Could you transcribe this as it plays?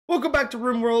Welcome back to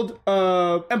Rimworld,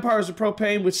 Empires of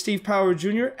Propane with Steve Power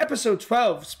Jr., episode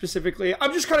 12 specifically.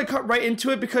 I'm just kind of cut right into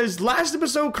it because last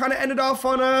episode kind of ended off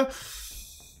on an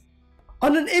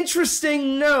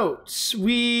interesting note.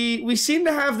 We seem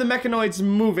to have the mechanoids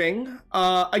moving.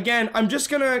 Again, I'm just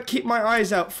gonna keep my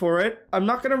eyes out for it. I'm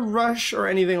not gonna rush or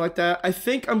anything like that. I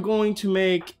think I'm going to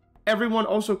make everyone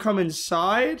also come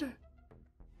inside.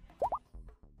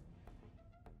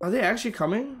 Are they actually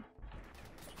coming?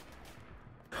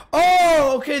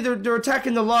 Oh, okay, they're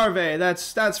attacking the larvae.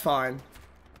 That's fine.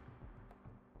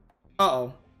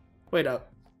 Uh-oh. Wait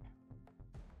up.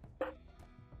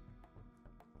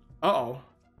 Uh-oh.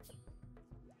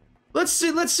 Let's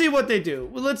see what they do.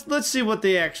 Let's see what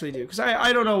they actually do, because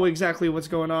I don't know exactly what's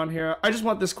going on here. I just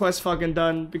want this quest fucking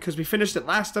done because we finished it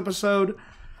last episode.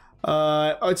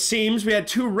 It seems we had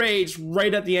 2 raids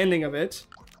right at the ending of it.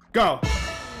 Go.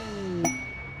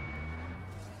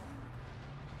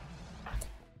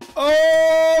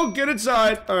 Oh, get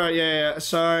inside. All right, yeah.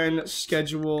 Assign,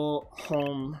 schedule,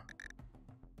 home.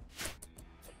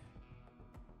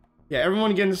 Yeah,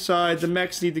 everyone get inside. The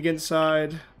mechs need to get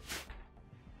inside.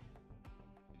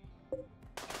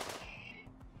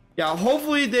 Yeah,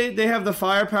 hopefully they have the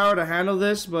firepower to handle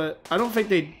this, but I don't think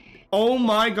they... Oh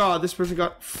my god, this person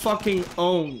got fucking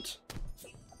owned.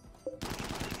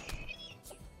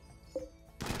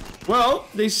 Well,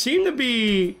 they seem to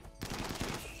be...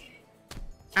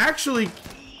 actually...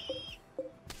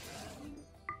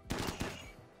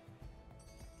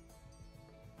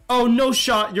 Oh, no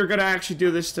shot you're gonna actually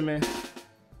do this to me.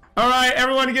 Alright,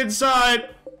 everyone get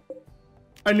inside.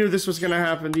 I knew this was gonna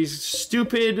happen. These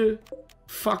stupid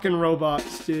fucking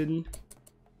robots, dude.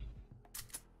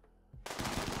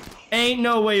 Ain't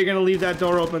no way you're gonna leave that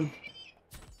door open.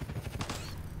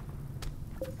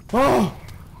 Oh!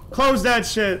 Close that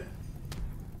shit.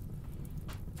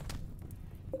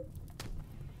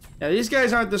 Yeah, these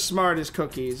guys aren't the smartest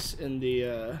cookies in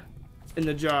the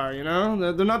jar, you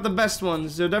know? They're not the best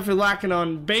ones. They're definitely lacking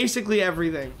on basically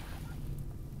everything.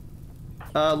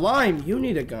 Lime, you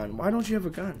need a gun. Why don't you have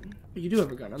a gun? You do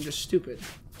have a gun. I'm just stupid.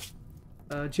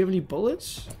 Do you have any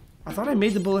bullets? I thought I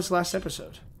made the bullets last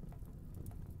episode.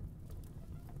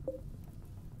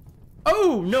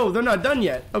 Oh, no, they're not done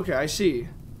yet. Okay, I see.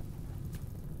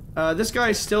 This guy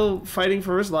is still fighting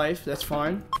for his life. That's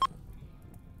fine.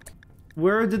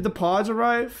 Where did the pods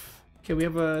arrive? Okay, we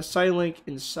have a psylink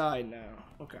inside now.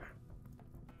 Okay.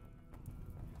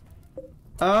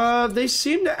 They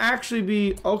seem to actually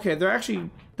be... Okay, they're actually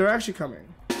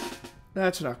coming.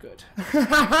 That's not good.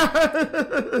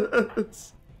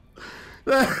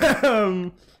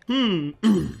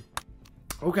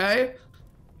 Okay.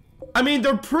 I mean,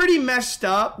 they're pretty messed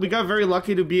up. We got very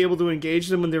lucky to be able to engage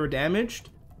them when they were damaged.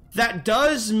 That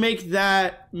does make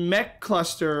that mech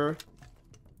cluster...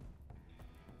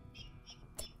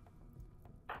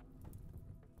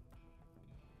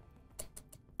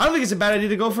 I don't think it's a bad idea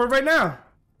to go for it right now.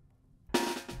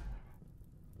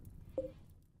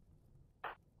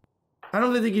 I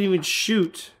don't think they can even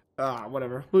shoot. Ah,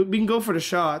 whatever. We can go for the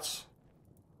shots.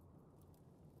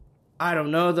 I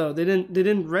don't know though. They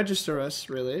didn't register us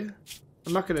really.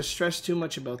 I'm not gonna stress too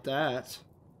much about that.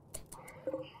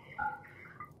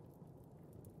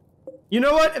 You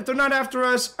know what? If they're not after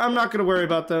us, I'm not gonna worry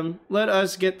about them. Let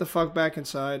us get the fuck back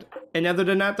inside. And other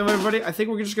than that though, everybody, I think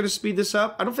we're just gonna speed this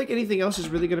up. I don't think anything else is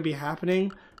really gonna be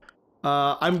happening.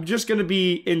 I'm just gonna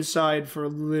be inside for a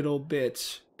little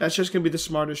bit. That's just gonna be the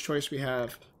smartest choice we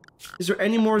have. Is there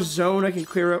any more zone I can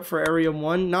clear up for area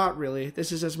 1? Not really.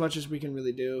 This is as much as we can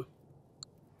really do.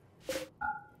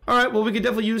 Alright, well we could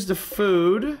definitely use the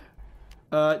food.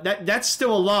 That's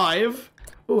still alive.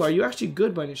 Oh, are you actually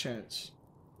good by any chance?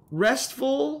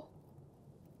 Restful?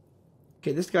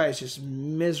 Okay, this guy is just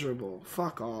miserable.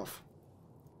 Fuck off.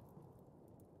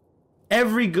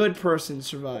 Every good person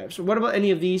survives. So what about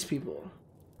any of these people?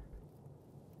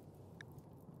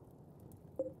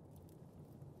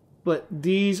 But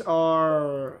these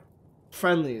are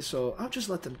friendly, so I'll just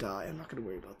let them die. I'm not gonna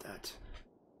worry about that.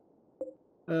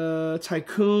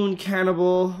 Tycoon,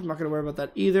 cannibal. I'm not gonna worry about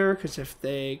that either, because if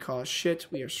they cause shit,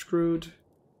 we are screwed.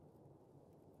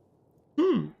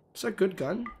 It's a good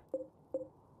gun.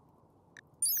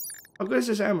 How good is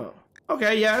this ammo?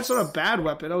 Okay, yeah, it's not a bad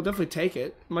weapon. I'll definitely take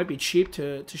it. It might be cheap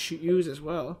to use as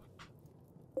well.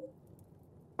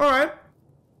 Alright.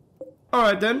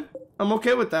 Alright then. I'm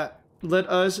okay with that. Let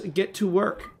us get to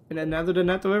work. And then other than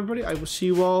that though, everybody, I will see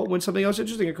you all when something else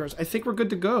interesting occurs. I think we're good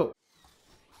to go.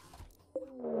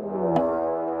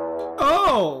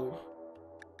 Oh!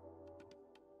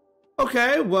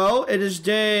 Okay, well, it is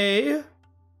day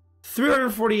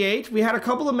 348. We had a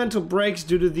couple of mental breaks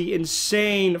due to the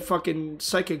insane fucking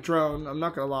psychic drone. I'm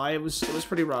not gonna lie, it was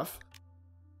pretty rough.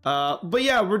 But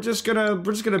yeah, we're just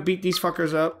gonna beat these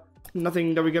fuckers up.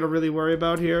 Nothing that we gotta really worry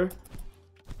about here.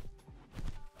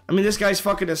 I mean, this guy's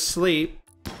fucking asleep.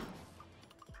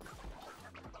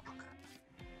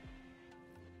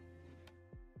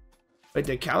 Wait,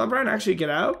 did Calibrine actually get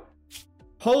out?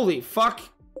 Holy fuck.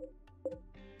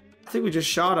 I think we just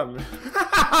shot him.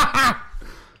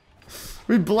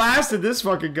 We blasted this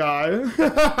fucking guy.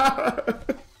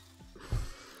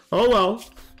 Oh well.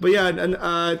 But yeah,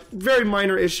 a very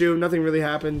minor issue. Nothing really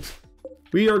happened.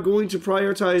 We are going to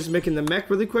prioritize making the mech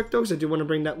really quick though, because I do want to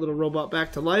bring that little robot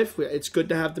back to life. It's good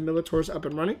to have the Militaurs up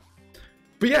and running.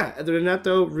 But yeah, other than that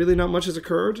though, really not much has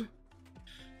occurred.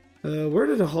 Where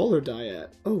did the hauler die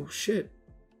at? Oh shit.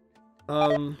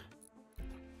 Huh.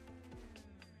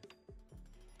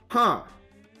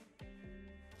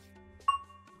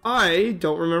 I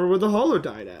don't remember where the hauler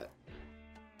died at.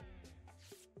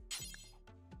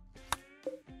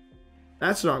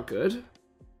 That's not good.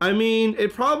 I mean,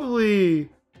 it probably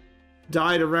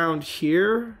died around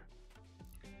here.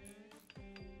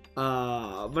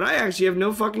 But I actually have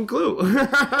no fucking clue.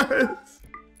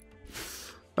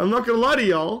 I'm not gonna lie to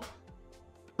y'all.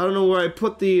 I don't know where I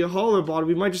put the hauler body.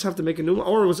 We might just have to make a new one.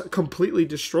 Or it was completely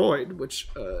destroyed, which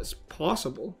is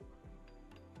possible.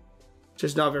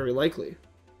 Just not very likely.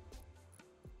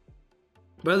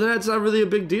 But other than that, it's not really a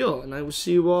big deal. And I will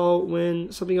see you all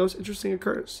when something else interesting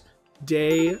occurs.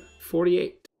 Day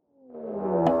 48.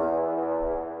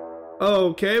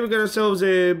 Okay, we got ourselves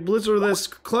a blizzardless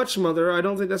clutch mother. I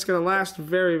don't think that's going to last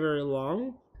very, very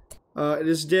long. It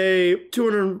is day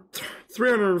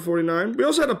 349. We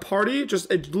also had a party.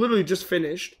 It literally just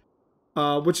finished.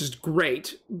 Which is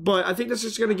great. But I think that's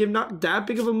just going to give not that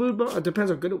big of a mood. But it depends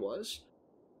how good it was.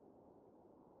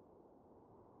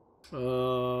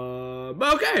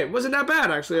 But okay, wasn't that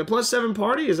bad actually. A +7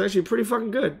 party is actually pretty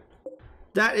fucking good.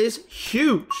 That is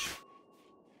huge.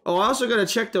 Oh, I also gotta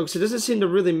check though, because it doesn't seem to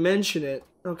really mention it.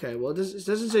 Okay, well, it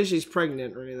doesn't say she's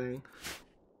pregnant or anything.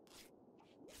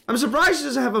 I'm surprised she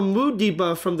doesn't have a mood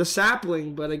debuff from the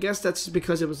sapling, but I guess that's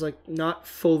because it was like not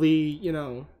fully, you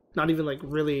know, not even like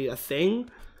really a thing,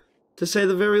 to say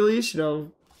the very least, you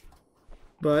know.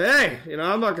 But hey, you know,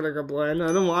 I'm not gonna complain.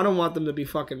 I don't want them to be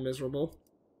fucking miserable.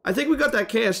 I think we got that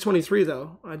KS-23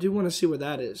 though. I do want to see where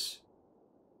that is.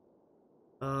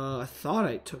 I thought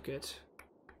I took it.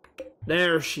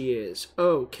 There she is.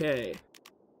 Okay.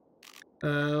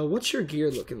 What's your gear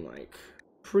looking like?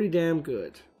 Pretty damn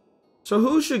good. So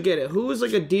who should get it? Who is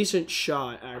like a decent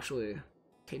shot, actually?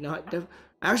 Okay,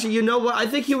 actually, you know what? I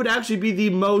think he would actually be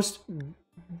the most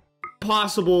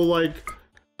possible, like,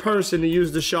 person to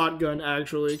use the shotgun,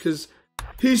 actually, because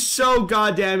he's so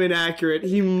goddamn inaccurate.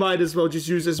 He might as well just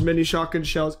use as many shotgun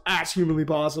shells as humanly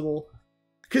possible.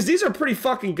 Because these are pretty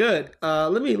fucking good.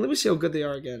 Let me see how good they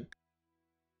are again.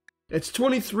 It's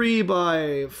 23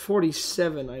 by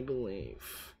 47, I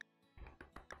believe.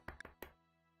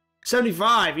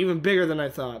 75, even bigger than I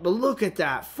thought. But look at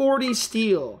that, 40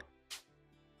 steel.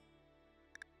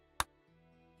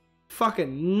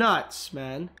 Fucking nuts,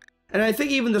 man. And I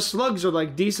think even the slugs are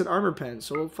like decent armor pens,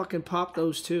 so we'll fucking pop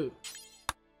those too.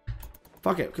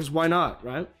 Fuck it, because why not,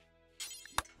 right?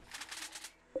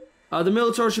 The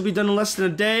Militaur should be done in less than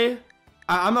a day.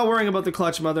 I'm not worrying about the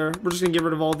clutch mother. We're just gonna get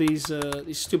rid of all these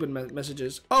stupid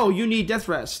messages. Oh, you need death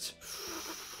rest.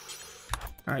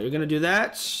 All right, you're gonna do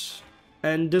that.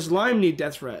 And does Lime need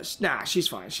death rest? Nah, she's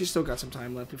fine. She's still got some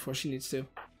time left before she needs to.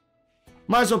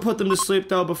 Might as well put them to sleep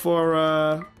though before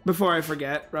I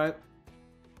forget, right?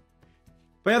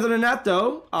 But other than that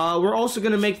though, we're also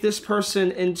gonna make this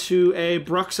person into a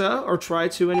Bruxa, or try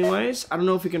to anyways. I don't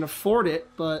know if we can afford it,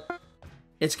 but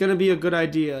it's gonna be a good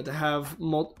idea to have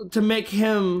to make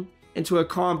him into a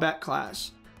combat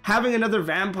class. Having another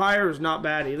vampire is not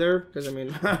bad either, because I mean,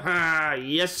 haha,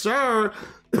 yes sir.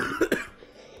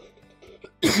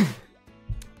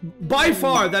 By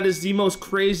far, that is the most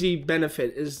crazy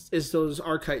benefit is those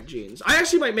Archite genes. I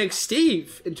actually might make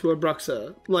Steve into a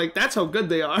Bruxa. Like, that's how good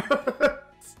they are.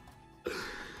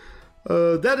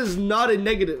 That is not a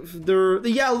negative. They're,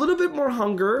 yeah, a little bit more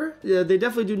hunger. Yeah, they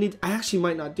definitely do need... I actually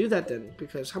might not do that then,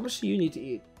 because how much do you need to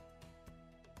eat?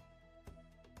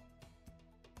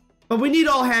 But we need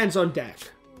all hands on deck.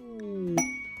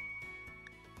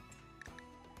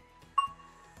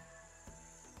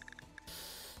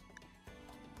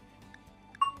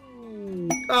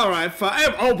 Alright,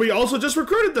 fine. Oh, we also just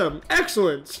recruited them.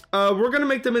 Excellent. We're gonna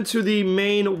make them into the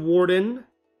main warden.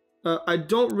 I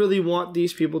don't really want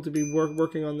these people to be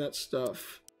working on that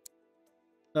stuff.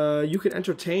 You can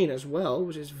entertain as well,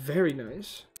 which is very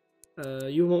nice.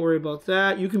 You won't worry about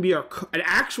that. You can be an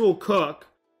actual cook.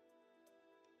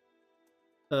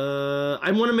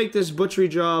 I want to make this butchery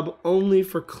job only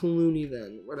for Clooney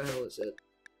then. Where the hell is it?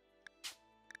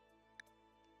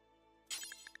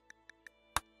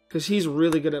 Because he's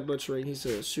really good at butchering. He's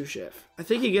a sous chef. I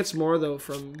think he gets more, though,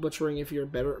 from butchering if you're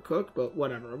better at cook, but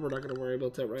whatever. We're not going to worry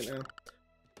about that right now.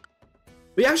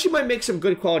 We actually might make some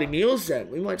good quality meals then.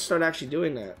 We might start actually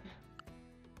doing that.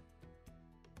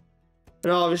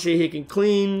 And obviously he can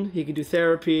clean. He can do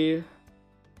therapy.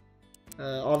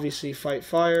 Obviously fight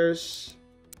fires.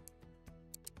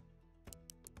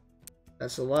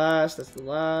 That's the last. That's the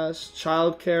last.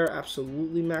 Childcare.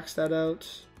 Absolutely max that out.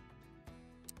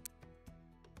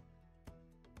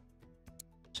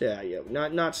 So yeah,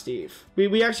 not Steve.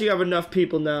 We actually have enough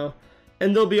people now.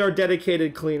 And they'll be our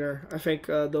dedicated cleaner. I think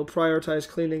they'll prioritize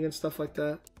cleaning and stuff like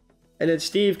that. And then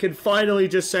Steve can finally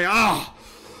just say,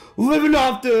 living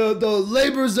off the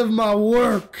labors of my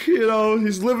work. You know,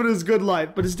 he's living his good life.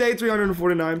 But it's day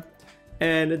 349.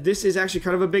 And this is actually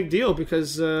kind of a big deal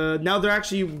because now they're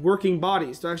actually working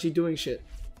bodies. They're actually doing shit.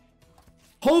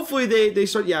 Hopefully they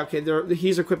start, yeah, okay,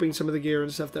 he's equipping some of the gear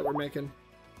and stuff that we're making.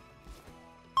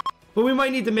 But we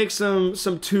might need to make some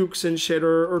toques and shit,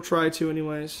 or try to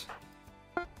anyways.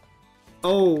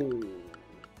 Oh,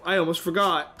 I almost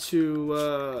forgot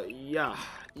to, yeah.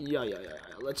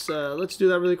 Let's do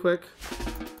that really quick.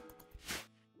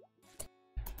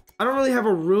 I don't really have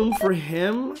a room for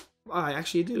him. Oh, I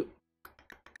actually do.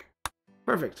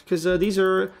 Perfect, because these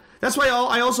are. That's why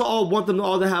I also want them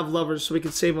all to have lovers, so we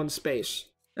can save on space.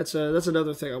 That's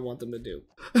another thing I want them to do.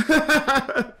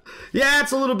 Yeah,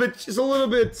 it's a little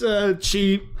bit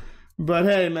cheap, but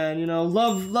hey, man, you know,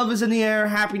 love is in the air,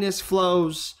 happiness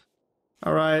flows.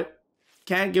 All right,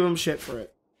 can't give them shit for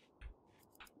it.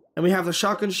 And we have the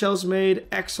shotgun shells made.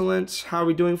 Excellent. How are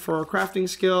we doing for our crafting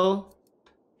skill?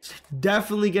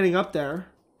 Definitely getting up there.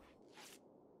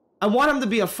 I want him to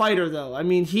be a fighter, though. I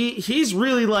mean, he's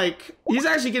really, like, he's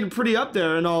actually getting pretty up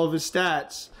there in all of his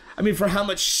stats. I mean, for how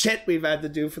much shit we've had to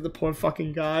do for the poor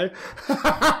fucking guy.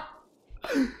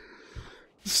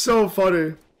 So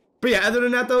funny. But yeah, other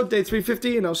than that, though, day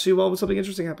 350, and I'll see you all when something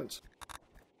interesting happens.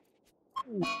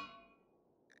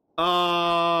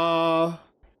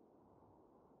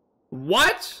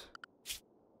 What?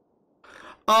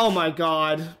 Oh my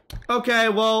god. Okay,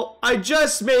 well, I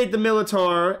just made the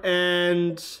Militar,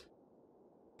 and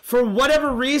for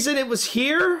whatever reason it was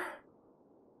here.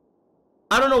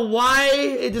 I don't know why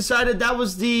it decided that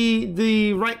was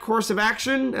the right course of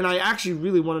action, and I actually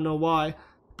really want to know why.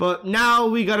 But now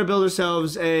we gotta build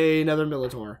ourselves another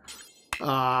Militar.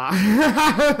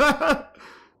 I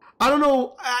don't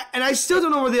know, and I still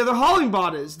don't know where the other hauling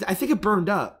bot is. I think it burned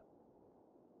up.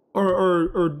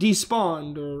 Or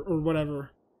despawned, or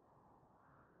whatever.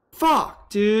 Fuck,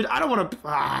 dude. I don't want to...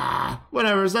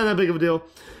 whatever, it's not that big of a deal.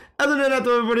 Other than that,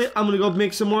 though, everybody, I'm going to go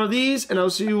make some more of these, and I'll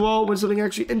see you all when something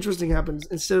actually interesting happens,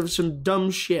 instead of some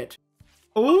dumb shit.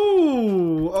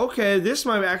 Ooh, okay, this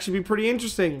might actually be pretty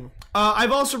interesting.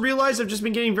 I've also realized I've just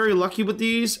been getting very lucky with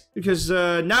these, because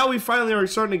now we finally are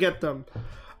starting to get them.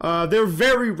 They're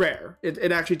very rare,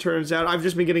 it actually turns out. I've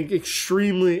just been getting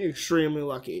extremely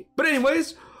lucky. But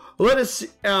anyways, let us see.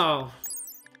 Well,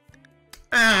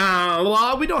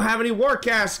 we don't have any war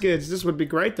caskets. This would be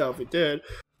great, though, if we did.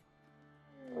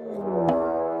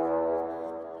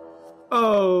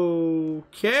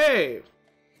 Okay.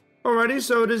 Alrighty,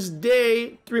 so it is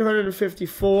day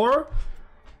 354.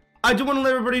 I do want to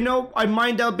let everybody know, I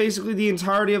mined out basically the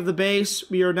entirety of the base.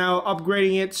 We are now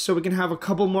upgrading it so we can have a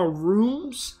couple more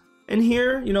rooms in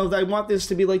here. You know, I want this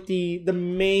to be like the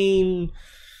main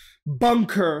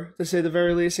bunker, to say the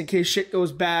very least, in case shit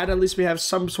goes bad. At least we have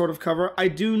some sort of cover. I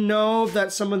do know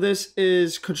that some of this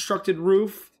is constructed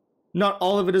roof. Not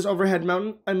all of it is overhead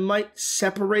mountain. I might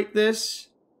separate this,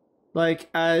 like,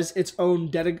 as its own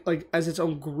as its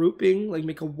own grouping. Like,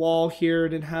 make a wall here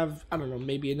and then have, I don't know,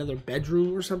 maybe another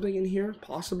bedroom or something in here,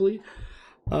 possibly.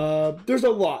 There's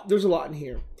a lot in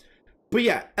here. But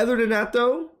yeah, other than that,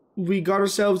 though, we got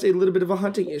ourselves a little bit of a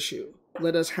hunting issue.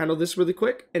 Let us handle this really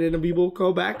quick, and then we will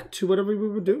go back to whatever we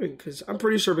were doing, because I'm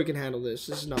pretty sure we can handle this.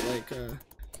 This is not, like,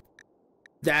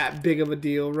 that big of a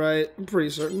deal, right? I'm pretty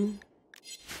certain.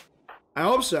 I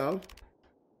hope so.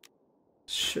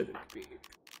 Should it be?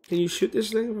 Can you shoot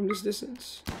this thing from this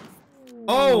distance?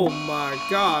 Oh my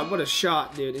god, what a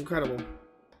shot, dude. Incredible.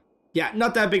 Yeah,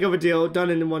 not that big of a deal. Done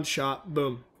in one shot.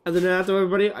 Boom. Other than that, though,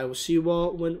 everybody, I will see you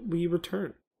all when we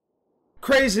return.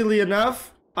 Crazily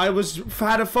enough, I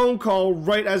had a phone call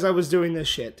right as I was doing this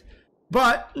shit.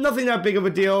 But nothing that big of a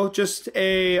deal. Just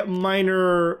a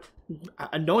minor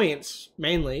annoyance,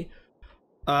 mainly.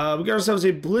 We got ourselves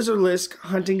a Blizzardlisk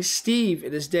hunting Steve.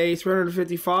 It is day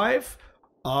 355.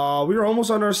 We are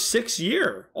almost on our 6th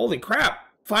year. Holy crap.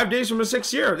 5 days from the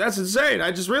 6th year. That's insane.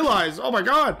 I just realized. Oh my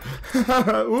god.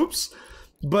 Oops.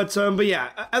 But yeah,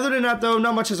 other than that though,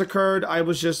 not much has occurred. I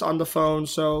was just on the phone,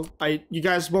 so you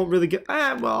guys won't really get,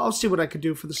 well, I'll see what I could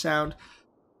do for the sound.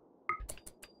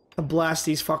 I'll blast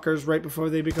these fuckers right before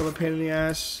they become a pain in the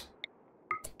ass.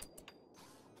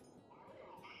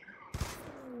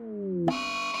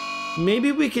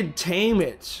 Maybe we could tame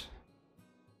it.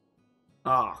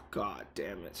 Oh, god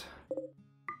damn it.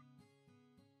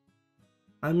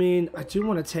 I mean, I do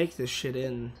want to take this shit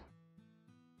in.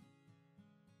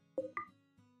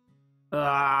 Do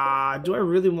I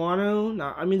really want to?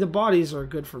 No, I mean the bodies are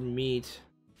good for meat.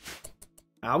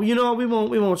 You know, we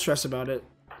won't stress about it.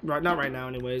 Right, not right now,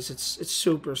 anyways. It's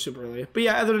super early. But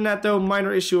yeah, other than that though,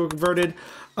 minor issue averted.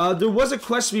 There was a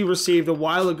quest we received a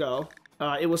while ago.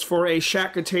 It was for a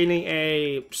shack containing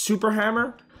a super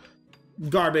hammer.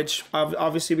 Garbage.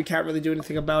 Obviously, we can't really do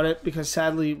anything about it because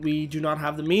sadly we do not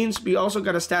have the means. We also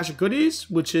got a stash of goodies,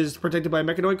 which is protected by a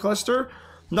mechanoid cluster.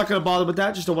 I'm not gonna bother with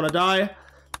that. Just don't want to die.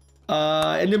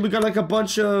 And then we got like a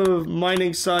bunch of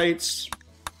mining sites.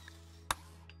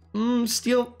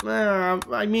 Steel.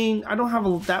 I mean, I don't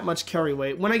have that much carry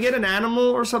weight. When I get an animal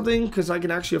or something, because I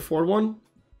can actually afford one,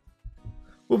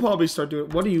 we'll probably start doing.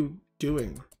 What are you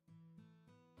doing?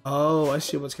 Oh, I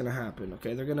see what's gonna happen.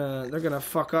 Okay, they're gonna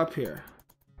fuck up here.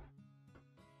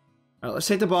 All right, let's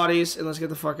take the bodies and let's get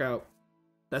the fuck out.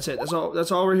 That's it.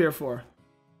 That's all we're here for.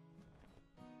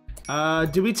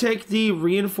 Did we take the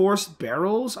reinforced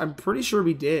barrels? I'm pretty sure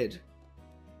we did.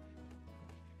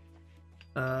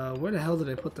 Where the hell did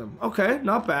I put them? Okay,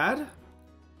 not bad.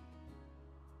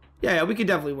 Yeah, we can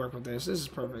definitely work with this. This is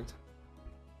perfect.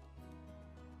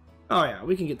 Oh yeah,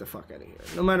 we can get the fuck out of here.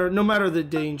 No matter the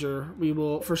danger, we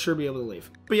will for sure be able to leave.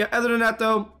 But yeah, other than that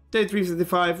though, day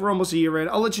 355, we're almost a year in.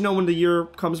 I'll let you know when the year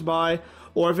comes by,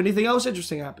 or if anything else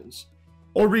interesting happens.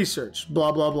 Or research,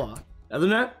 blah blah blah. Other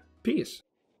than that, peace.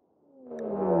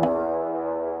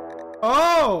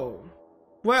 Oh!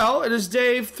 Well, it is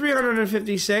day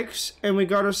 356, and we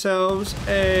got ourselves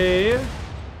a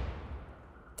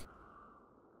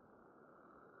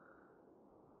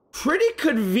pretty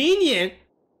convenient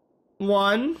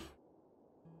one.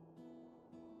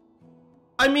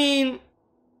 I mean,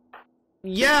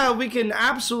 yeah, we can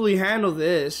absolutely handle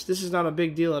this. This is not a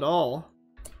big deal at all.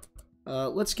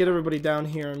 Let's get everybody down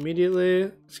here immediately.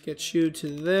 Let's get you to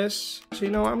this. So,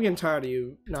 you know what? I'm getting tired of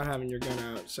you not having your gun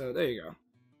out. So, there you go.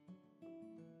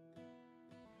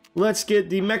 Let's get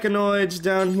the mechanoids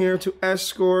down here to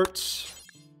escort.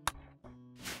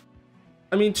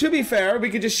 I mean, to be fair, we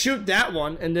could just shoot that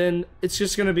one, and then it's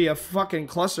just gonna be a fucking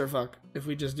clusterfuck if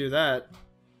we just do that.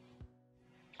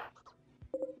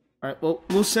 Alright, well,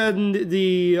 we'll send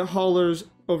the haulers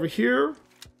over here.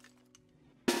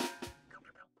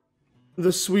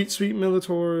 The sweet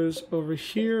Militors over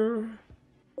here.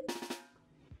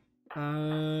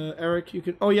 Eric, you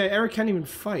can... Oh yeah, Eric can't even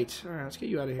fight. Alright, let's get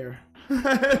you out of here.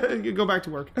 Go back to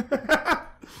work.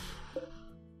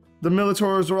 The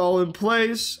Militors are all in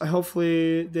place.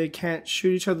 Hopefully they can't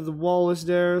shoot each other. The wall is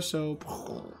there, so...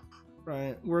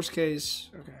 Right, worst case.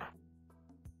 Okay.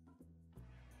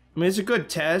 I mean, it's a good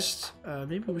test.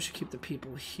 Maybe we should keep the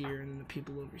people here and the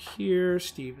people over here.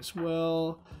 Steve as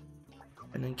well.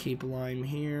 And then keep Lime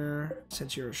here.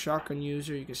 Since you're a shotgun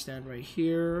user, you can stand right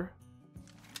here.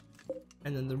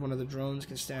 And then one of the drones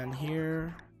can stand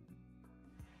here.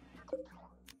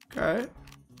 Okay.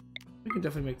 We can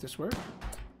definitely make this work.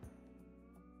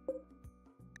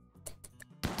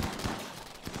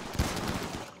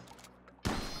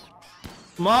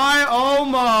 My, oh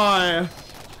my.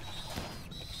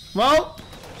 Well,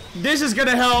 this is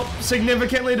gonna help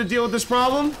significantly to deal with this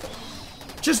problem.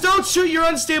 Just don't shoot your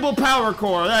unstable power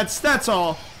core. That's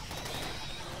all.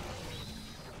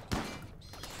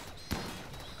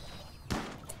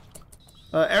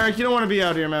 Eric, you don't want to be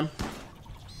out here, man.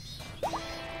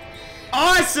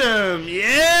 Awesome!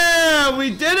 Yeah, we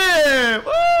did it!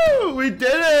 Woo! We did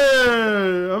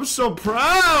it! I'm so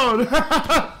proud!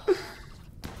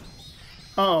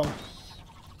 Uh-oh.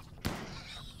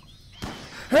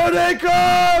 Here they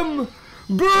come!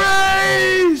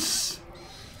 Brace!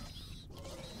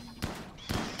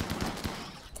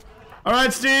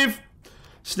 Alright, Steve.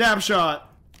 Snapshot.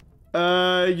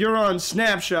 You're on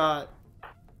snapshot.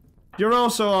 You're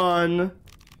also on...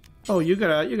 Oh, you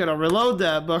gotta reload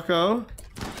that, bucko.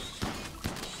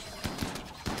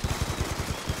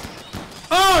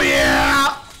 Oh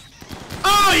yeah!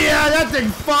 Oh yeah, that thing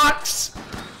fucks!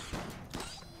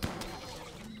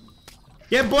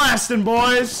 Get blasting,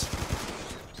 boys!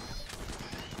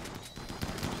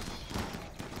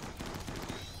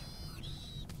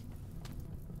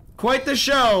 Quite the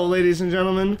show, ladies and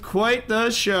gentlemen. Quite the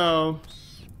show.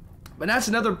 But that's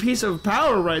another piece of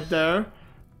power right there.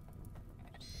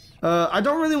 I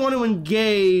don't really want to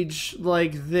engage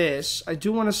like this. I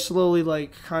do want to slowly,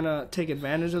 like, kind of take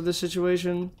advantage of this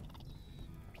situation.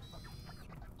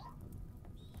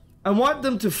 I want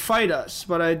them to fight us,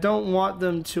 but I don't want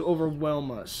them to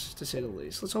overwhelm us, to say the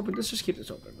least. Let's just keep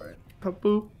this open, right? Pop,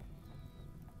 boop.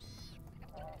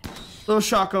 Little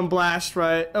shotgun blast,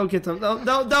 right? That'll get them.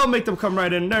 That'll make them come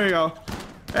right in. There you go.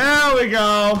 There we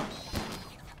go.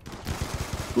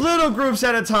 Little groups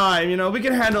at a time, you know. We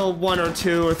can handle 1 or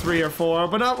 2 or 3 or 4,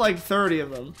 but not like 30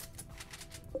 of them.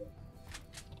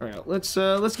 All right, let's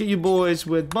get you boys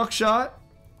with buckshot.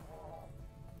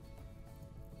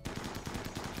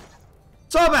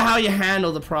 It's all about how you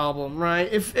handle the problem, right?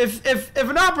 If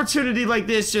an opportunity like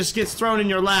this just gets thrown in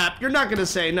your lap, you're not gonna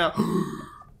say no.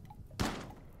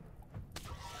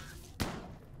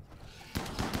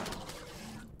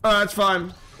 That's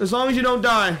fine. As long as you don't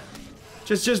die.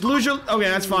 Just lose your... Okay,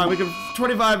 that's fine. We can...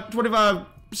 25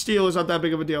 steel is not that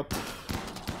big of a deal.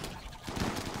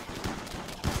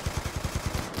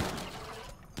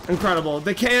 Incredible.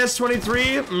 The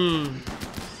KS-23?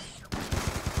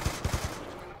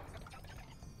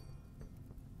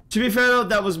 To be fair though,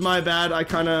 that was my bad. I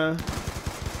kind of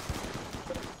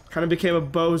became a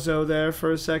bozo there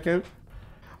for a second.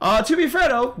 To be fair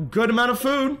though, good amount of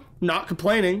food. Not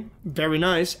complaining. Very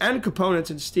nice. And components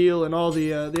and steel and all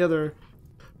the other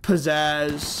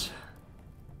pizzazz.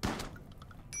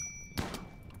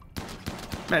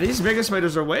 Man, these big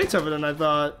spiders are way tougher than I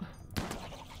thought.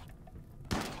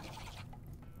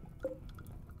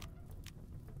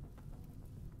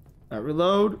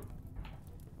 Reload.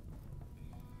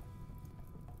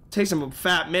 Takes them a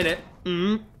fat minute.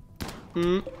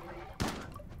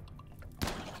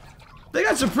 They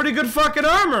got some pretty good fucking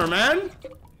armor, man.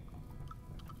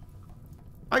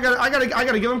 I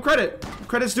gotta give them credit.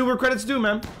 Credit's due where credit's due,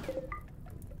 man.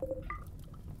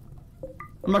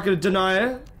 I'm not gonna deny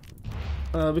it.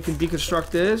 We can deconstruct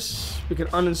this. We can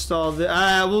uninstall this.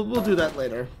 We'll do that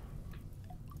later.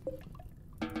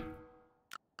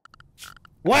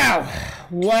 Wow.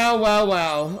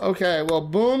 Wow. Okay, well,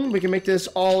 boom. We can make this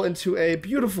all into a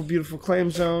beautiful, beautiful claim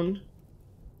zone.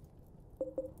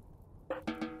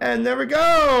 And there we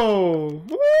go.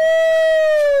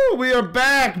 Woo! We are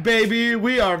back, baby.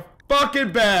 We are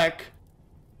fucking back.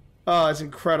 Oh, it's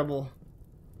incredible.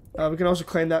 We can also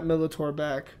claim that Militor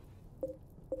back.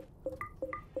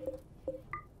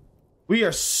 We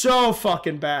are so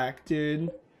fucking back,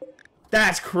 dude.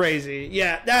 That's crazy.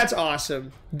 Yeah, that's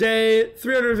awesome. Day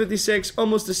 356,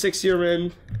 almost a 6-year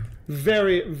in.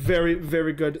 Very, very,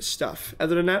 very good stuff.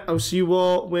 Other than that, I'll see you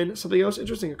all when something else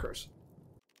interesting occurs.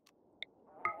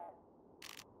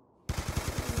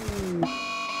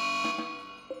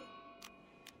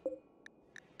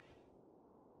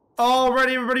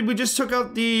 Alrighty, everybody, we just took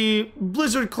out the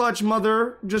Blizzard Clutch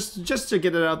Mother, just to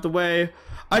get it out the way.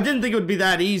 I didn't think it would be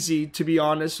that easy, to be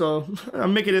honest, so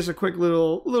I'm making this a quick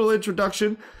little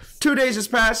introduction. 2 days has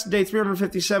passed, day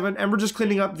 357, and we're just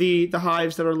cleaning up the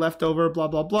hives that are left over, blah,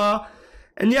 blah, blah.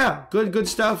 And yeah, good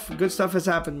stuff. Good stuff has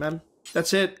happened, man.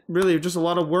 That's it. Really, just a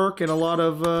lot of work and a lot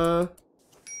of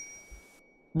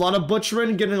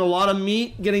butchering, getting a lot of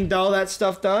meat, getting all that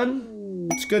stuff done.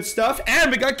 It's good stuff.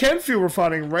 And we got chem fuel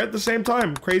refining right at the same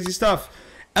time. Crazy stuff.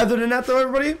 Other than that, though,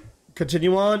 everybody,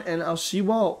 continue on, and I'll see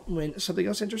you all when something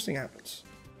else interesting happens.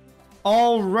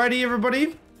 Alrighty,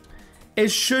 everybody. It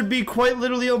should be quite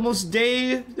literally almost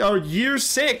day, or year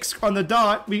 6 on the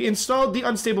dot. We installed the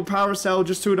unstable power cell,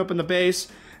 just threw it up in the base.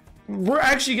 We're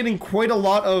actually getting quite a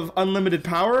lot of unlimited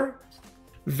power.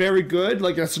 Very good.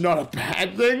 Like, that's not a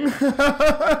bad thing.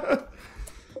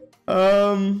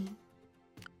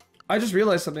 I just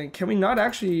realized something. Can we not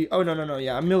actually... Oh, no.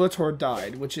 Yeah, Militor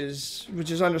died, which is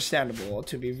understandable,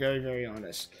 to be very, very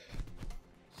honest.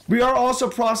 We are also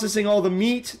processing all the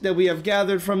meat that we have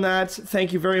gathered from that.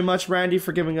 Thank you very much, Randy,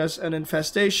 for giving us an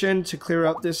infestation to clear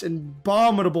out this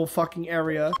abominable fucking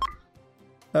area.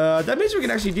 That means we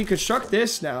can actually deconstruct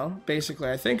this now, basically.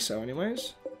 I think so,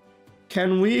 anyways.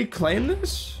 Can we claim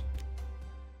this?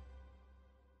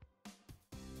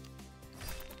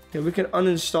 Okay, we can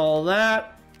uninstall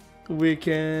that. We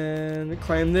can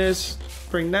claim this,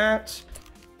 bring that.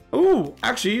 Ooh,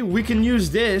 actually, we can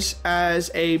use this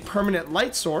as a permanent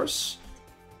light source.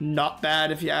 Not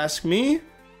bad if you ask me.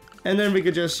 And then we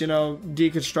could just, you know,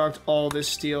 deconstruct all this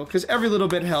steel, because every little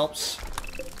bit helps.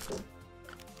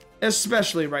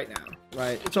 Especially right now,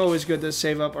 right? It's always good to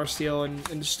save up our steel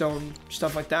and stone,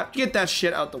 stuff like that. Get that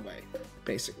shit out the way,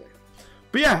 basically.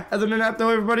 But yeah, other than that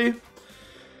though, everybody,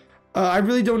 I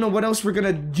really don't know what else we're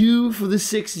gonna do for the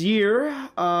 6th year.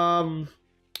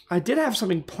 I did have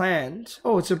something planned.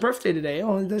 Oh, it's a birthday today.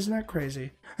 Oh, isn't that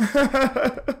crazy?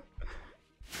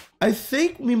 I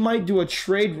think we might do a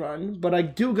trade run, but I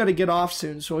do gotta get off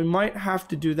soon, so we might have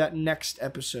to do that next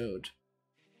episode.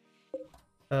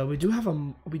 We do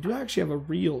actually have a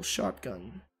real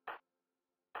shotgun.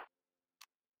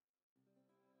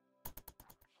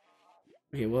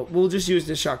 Okay, well, we'll just use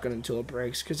this shotgun until it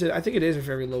breaks, because I think it is a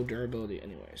very low durability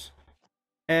anyways.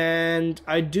 And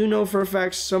I do know for a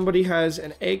fact somebody has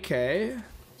an AK.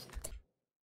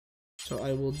 So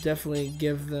I will definitely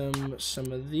give them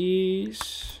some of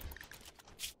these.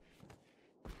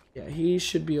 Yeah, he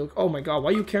should be okay. Oh my god, why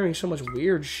are you carrying so much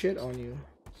weird shit on you,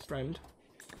 friend?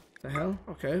 The hell?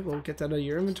 Okay, we'll get that out of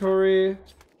your inventory.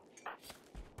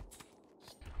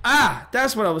 Ah!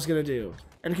 That's what I was gonna do.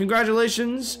 And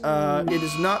congratulations, it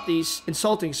is not the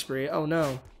insulting spree. Oh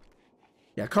no.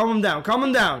 Yeah, calm him down, calm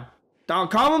him down.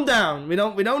 Calm him down. We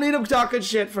don't need him talking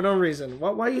shit for no reason.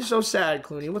 Why are you so sad,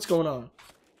 Clooney? What's going on?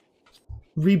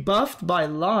 Rebuffed by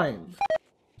lime.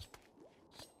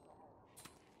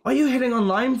 What are you hitting on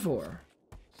lime for?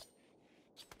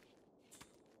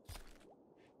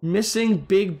 Missing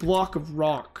big block of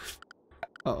rock.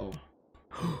 Uh-oh.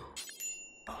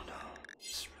 Oh no.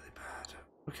 This is really bad.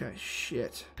 Okay,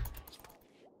 shit.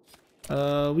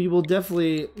 We will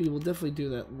definitely do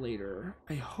that later.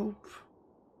 I hope.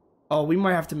 Oh, we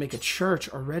might have to make a church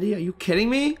already? Are you kidding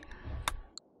me?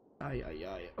 Ay, ay,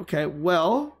 ay. Okay,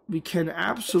 well, we can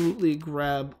absolutely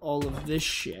grab all of this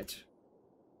shit.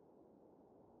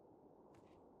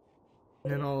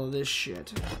 And all of this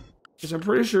shit. Because I'm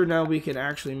pretty sure now we can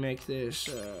actually make this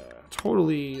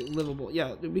totally livable.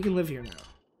 Yeah, we can live here now.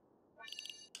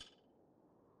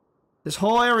 This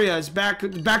whole area is back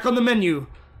on the menu.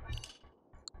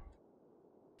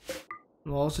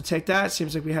 We'll also take that.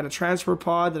 Seems like we had a transfer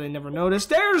pod that I never noticed.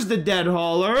 There's the dead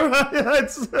hauler.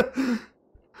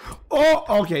 Oh,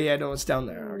 okay, yeah, no, it's down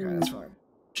there. Okay, that's fine.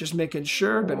 Just making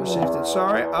sure. Better safe than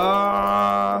sorry.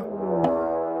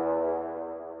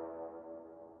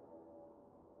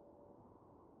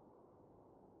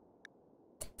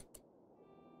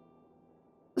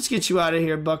 Let's get you out of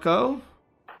here, bucko.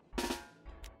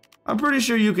 I'm pretty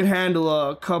sure you can handle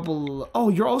a couple... Oh,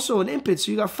 you're also an impet,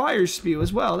 so you got fire spew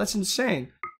as well. That's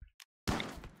insane.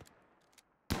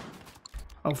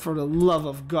 Oh, for the love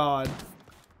of God.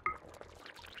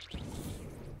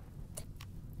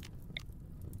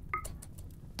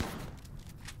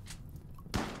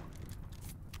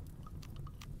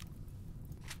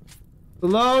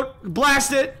 Reload.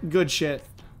 Blast it. Good shit.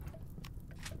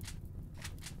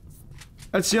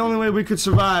 That's the only way we could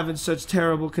survive in such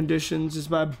terrible conditions, is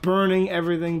by burning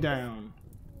everything down.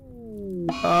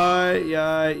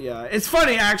 Yeah. It's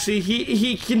funny, actually.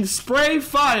 He can spray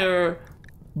fire,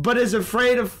 but is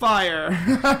afraid of fire.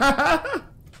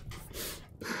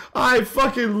 I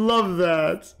fucking love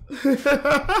that.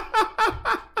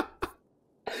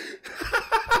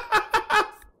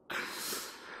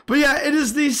 But yeah, it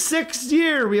is the 6th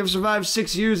year. We have survived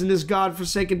 6 years in this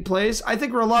godforsaken place. I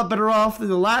think we're a lot better off than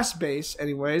the last base,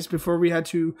 anyways, before we had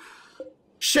to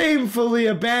shamefully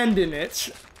abandon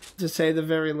it, to say the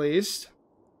very least.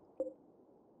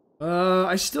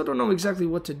 I still don't know exactly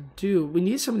what to do. We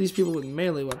need some of these people with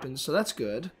melee weapons, so that's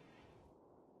good.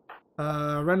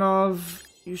 Renov,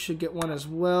 you should get one as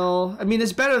well. I mean,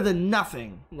 it's better than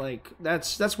nothing. Like,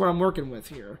 that's what I'm working with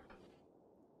here.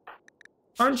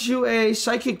 Aren't you a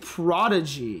psychic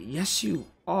prodigy? Yes, you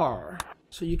are.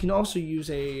 So you can also use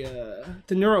the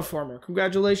neuroformer.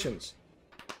 Congratulations.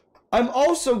 I'm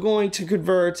also going to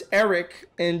convert Eric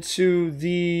into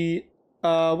the,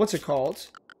 what's it called?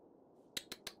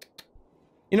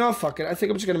 You know, fuck it. I think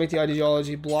I'm just going to make the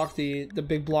ideology block the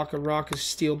big block of rock as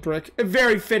steel brick.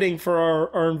 Very fitting for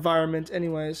our environment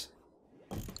anyways.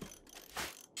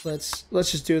 Let's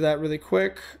just do that really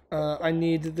quick. I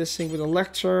need this thing with a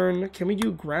lectern. Can we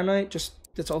do granite? Just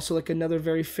that's also like another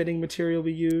very fitting material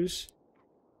we use.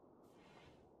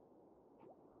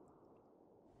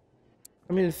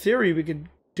 I mean, in theory, we could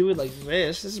do it like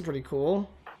this. This is pretty cool.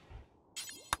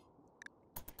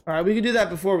 All right, we can do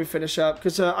that before we finish up,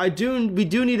 because we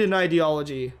do need an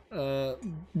ideology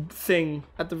thing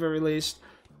at the very least.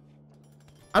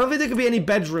 I don't think there could be any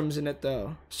bedrooms in it,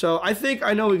 though. So I think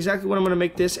I know exactly what I'm going to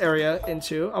make this area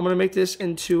into. I'm going to make this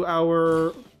into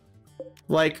our,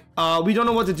 like, we don't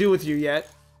know what to do with you yet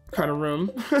kind of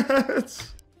room.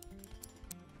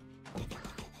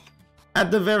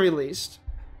 At the very least.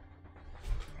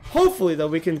 Hopefully, though,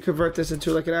 we can convert this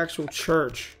into, like, an actual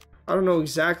church. I don't know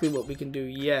exactly what we can do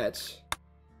yet.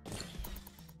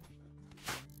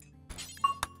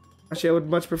 Actually, I would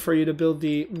much prefer you to build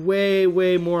the way,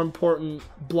 way more important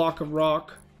block of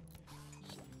rock.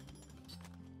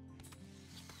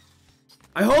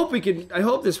 I hope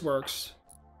this works.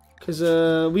 Because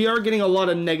we are getting a lot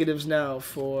of negatives now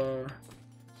for...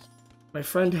 My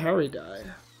friend Harry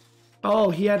died.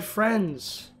 Oh, he had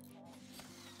friends.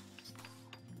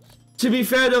 To be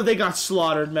fair though, they got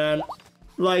slaughtered, man.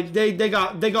 Like, they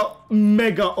got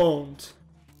mega owned.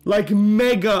 Like,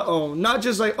 mega owned. Not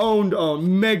just like owned,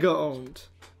 mega owned.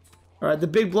 Alright, the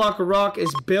big block of rock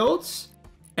is built,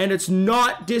 and it's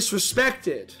not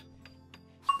disrespected.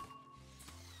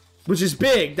 Which is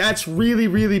big. That's really,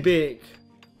 really big.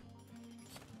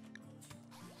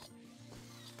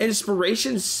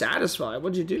 Inspiration satisfied.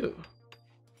 What'd you do?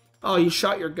 Oh, you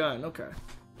shot your gun. Okay.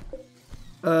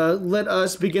 Let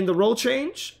us begin the role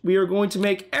change. We are going to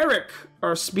make Eric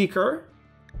our speaker.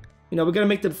 You know, we're gonna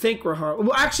make them think we're hard.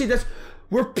 Well, actually,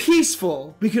 we're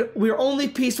peaceful because we're only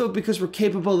peaceful because we're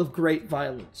capable of great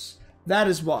violence. That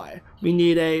is why we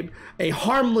need a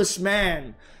harmless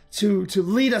man to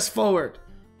lead us forward.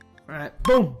 All right,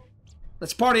 boom.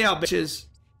 Let's party out, bitches.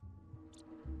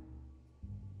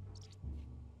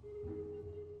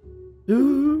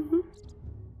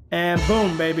 And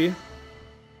boom, baby.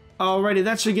 Alrighty,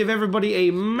 that should give everybody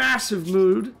a massive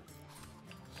mood.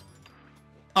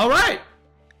 Alright.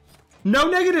 No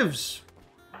negatives.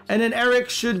 And then Eric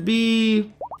should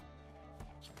be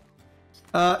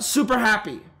super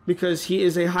happy because he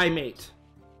is a high mate.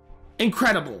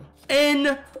 Incredible.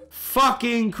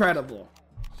 Fucking-credible.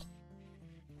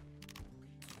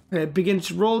 Okay,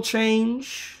 begins role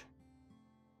change.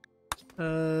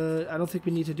 I don't think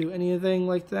we need to do anything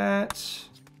like that.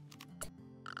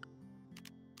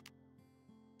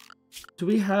 Do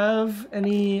we have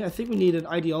any... I think we need an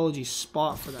ideology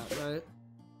spot for that, right?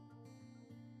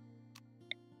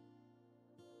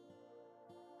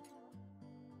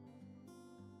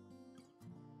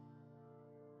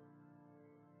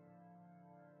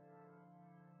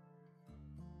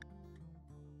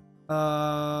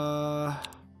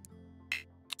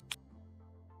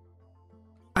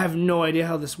 I have no idea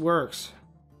how this works.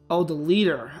 Oh, the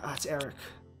leader. Ah, it's Eric.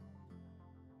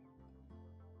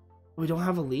 We don't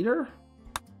have a leader?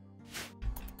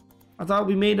 I thought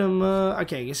we made him,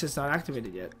 okay, I guess it's not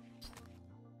activated yet.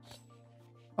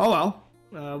 Oh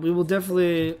well. We will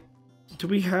definitely... Do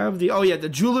we have the... Oh yeah, the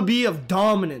Jubilee of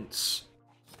Dominance.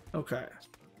 Okay.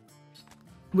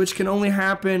 Which can only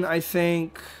happen, I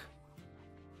think...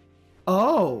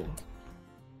 Oh.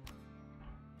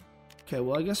 Okay,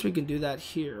 well, I guess we can do that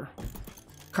here.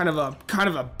 Kind of a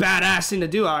badass thing to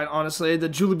do, honestly. The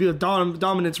Jubilee of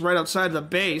Dominance right outside the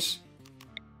base.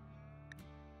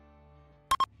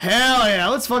 Hell yeah,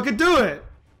 let's fucking do it.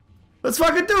 Let's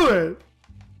fucking do it.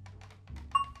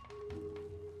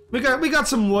 We got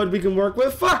some wood we can work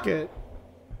with. Fuck it.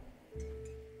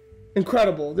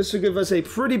 Incredible. This will give us a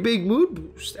pretty big mood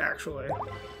boost, actually.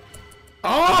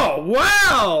 Oh,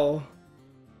 wow.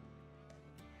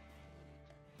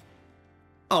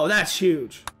 Oh, that's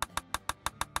huge.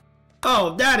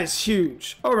 Oh, that is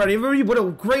huge. Alrighty, what a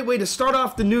great way to start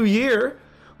off the new year.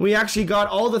 We actually got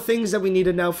all the things that we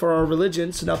needed now for our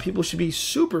religion, so now people should be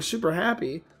super, super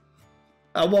happy.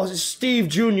 Well, Steve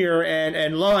Jr.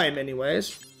 and Lime,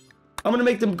 anyways. I'm gonna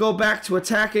make them go back to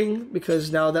attacking,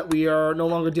 because now that we are no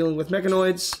longer dealing with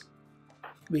mechanoids,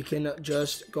 we can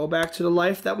just go back to the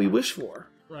life that we wish for,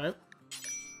 right?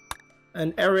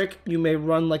 And Eric, you may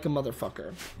run like a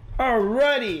motherfucker.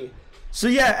 Alrighty. So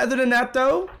yeah, other than that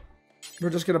though, we're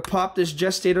just gonna pop this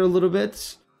gestator a little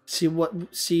bit. See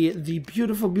the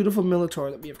beautiful, beautiful Militor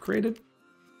that we have created.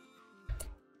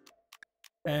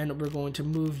 And we're going to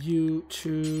move you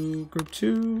to group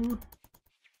 2.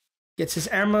 Gets his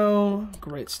ammo.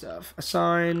 Great stuff.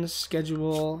 Assign,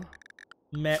 schedule,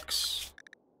 mechs.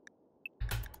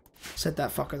 Set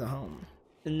that fucker to home.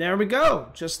 And there we go.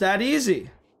 Just that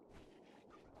easy.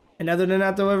 And other than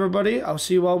that though, everybody, I'll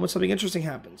see you all when something interesting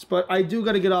happens. But I do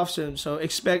gotta get off soon, so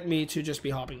expect me to just be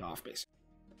hopping off, basically.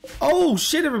 Oh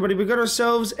shit, everybody, we got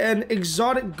ourselves an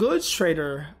exotic goods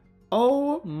trader.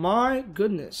 Oh my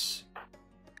goodness.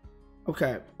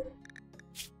 Okay.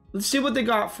 Let's see what they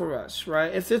got for us,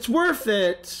 right? If it's worth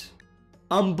it,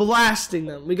 I'm blasting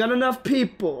them. We got enough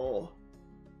people.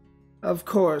 Of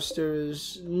course,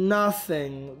 there's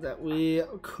nothing that we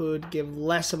could give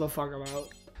less of a fuck about.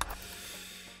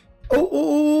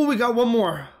 Oh, we got one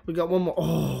more. We got one more.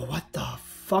 Oh, what the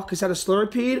fuck? Is that a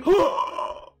Slurpede?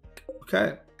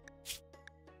 Okay.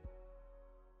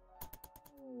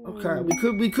 Okay,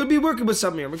 we could be working with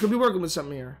something here. We could be working with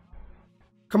something here.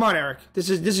 Come on, Eric. This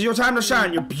is your time to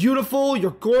shine. You're beautiful.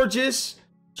 You're gorgeous.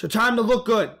 It's your time to look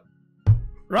good.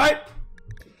 Right?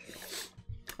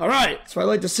 All right, that's what I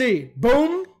like to see.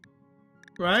 Boom.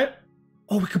 Right?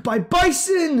 Oh, we could buy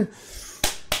bison.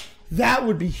 That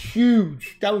would be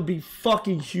huge. That would be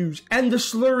fucking huge. And the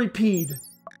slurrypede.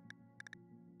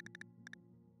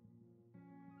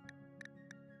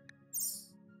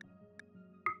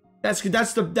 That's good.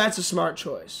 That's a smart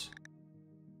choice.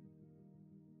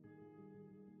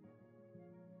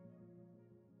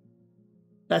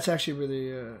 That's actually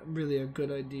really a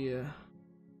good idea.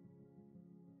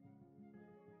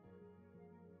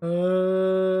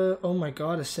 Oh my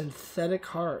god, a synthetic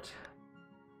heart.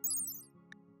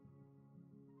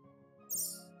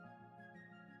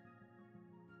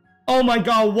 Oh my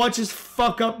god, what just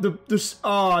fuck up this?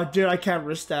 Oh, dude, I can't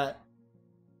risk that.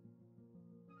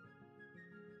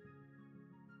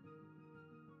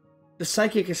 The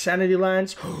psychic insanity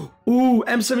lands. Ooh,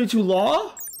 M72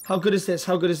 law? How good is this?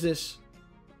 How good is this?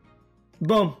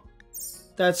 Boom.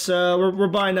 That's, we're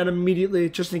buying that immediately,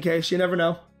 just in case. You never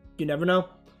know. You never know.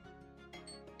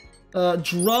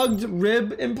 Drugged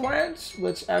rib implants.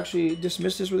 Let's actually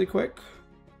dismiss this really quick.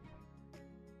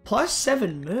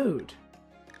 +7 mood.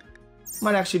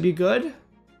 Might actually be good.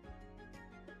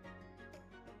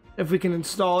 If we can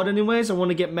install it anyways. I want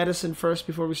to get medicine first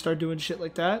before we start doing shit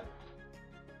like that.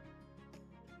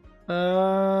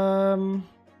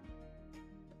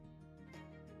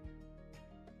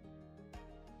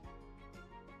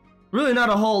 Really not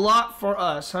a whole lot for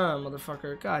us, huh,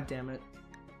 motherfucker? God damn it.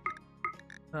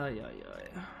 Yeah.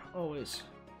 Always.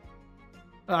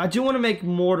 I do want to make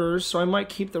mortars, so I might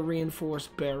keep the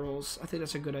reinforced barrels. I think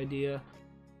that's a good idea.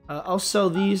 I'll sell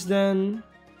these then.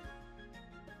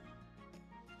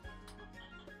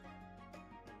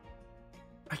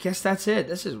 I guess that's it.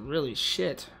 This is really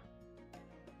shit.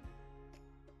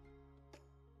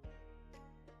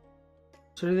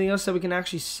 Is there anything else that we can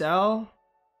actually sell?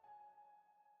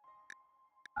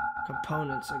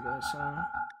 Components, I guess, huh?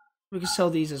 We can sell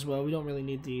these as well. We don't really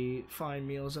need the fine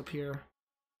meals up here.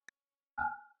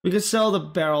 We could sell the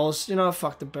barrels. You know,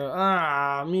 fuck the barrel.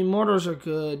 I mean, mortars are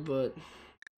good, but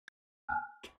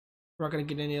we're not gonna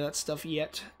get any of that stuff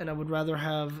yet. And I would rather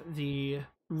have the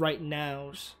right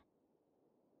nows.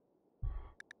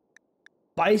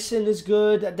 Bison is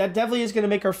good. That definitely is gonna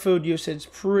make our food usage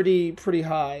pretty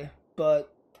high, but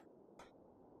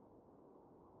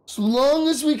as long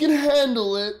as we can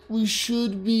handle it, we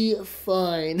should be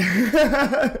fine.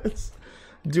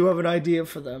 Do have an idea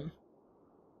for them.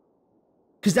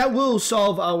 Because that will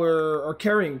solve our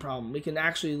carrying problem. We can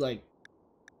actually, like,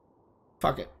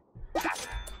 fuck it.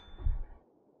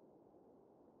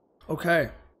 Okay.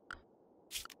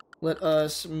 Let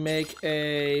us make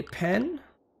a pen.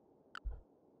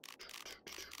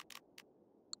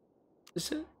 Is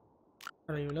this it?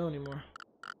 I don't even know anymore.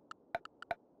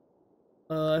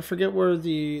 I forget where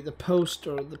the post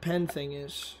or the pen thing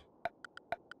is.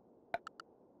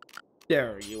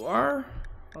 There you are.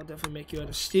 I'll definitely make you out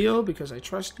of steel because I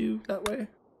trust you that way.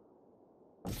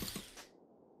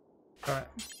 Alright.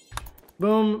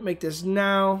 Boom. Make this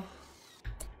now.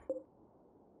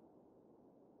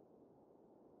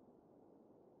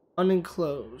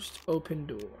 Unenclosed. Open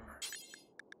door.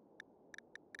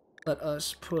 Let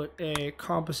us put a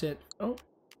composite. Oh.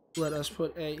 Let us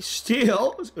put a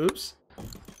steel. Oops.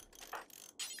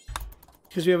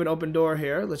 Because we have an open door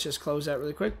here. Let's just close that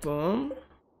really quick. Boom.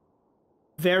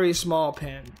 Very small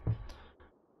pen.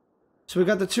 So we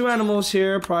got the two animals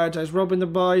here. Prioritize roping the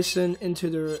bison into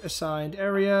their assigned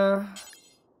area.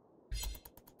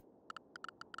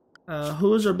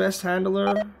 Who is our best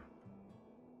handler?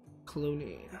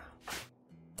 Cunning.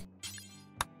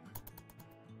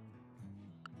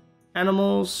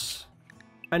 Animals.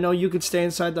 I know you could stay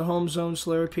inside the home zone,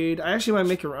 Slurpede. I actually might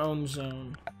make your own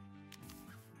zone.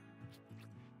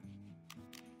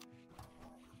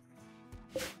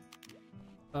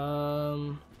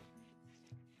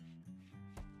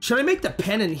 Should I make the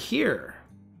pen in here?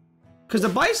 Because the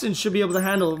bison should be able to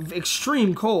handle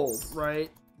extreme cold,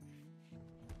 right?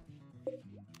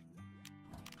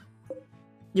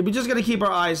 Yeah, we just gotta keep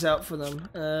our eyes out for them.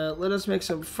 Let us make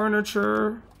some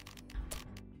furniture.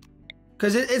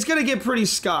 Because it's gonna get pretty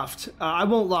scuffed. I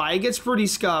won't lie, it gets pretty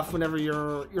scuffed whenever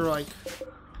you're like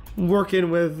working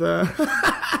with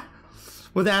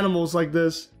with animals like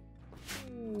this.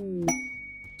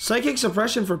 Psychic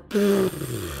suppression for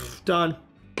done.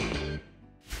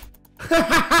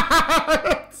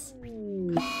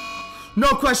 No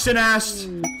question asked.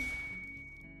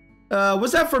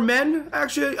 Was that for men,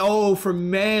 actually? Oh, for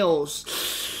males.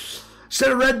 Should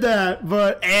have read that,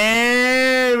 but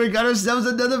hey, we got ourselves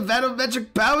another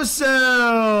Vanometric power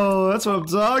cell. That's what I'm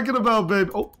talking about, babe.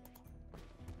 Oh,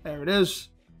 there it is.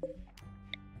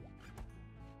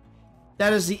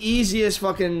 That is the easiest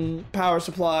fucking power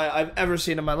supply I've ever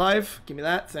seen in my life. Give me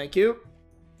that. Thank you.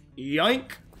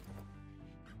 Yoink.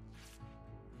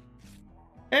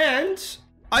 And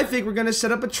I think we're going to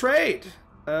set up a trade.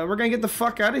 We're going to get the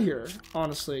fuck out of here,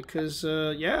 honestly, because,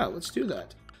 yeah, let's do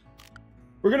that.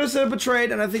 We're going to set up a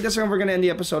trade, and I think that's how we're going to end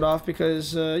the episode off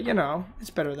because, you know,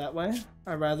 it's better that way.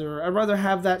 I'd rather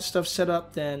have that stuff set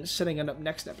up than setting it up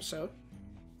next episode.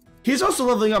 He's also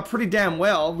leveling up pretty damn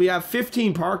well. We have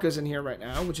 15 parkas in here right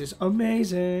now, which is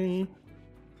amazing.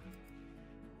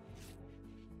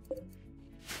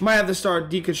 Might have to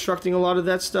start deconstructing a lot of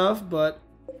that stuff, but...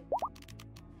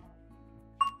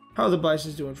 How are the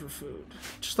bisons doing for food?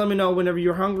 Just let me know whenever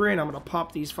you're hungry, and I'm gonna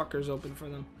pop these fuckers open for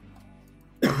them.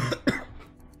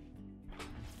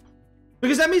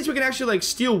 Because that means we can actually, like,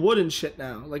 steal wood and shit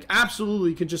now. Like,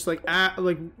 absolutely could just, like,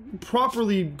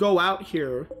 properly go out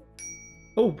here.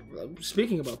 Oh,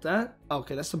 speaking about that.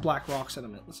 Okay, that's the Black Rock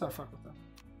Sediment. Let's not fuck with that.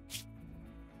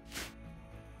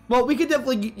 Well, we could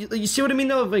definitely... You see what I mean,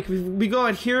 though? Like, if we go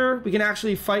out here, we can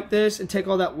actually fight this and take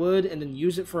all that wood and then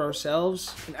use it for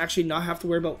ourselves. And actually not have to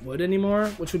worry about wood anymore,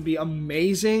 which would be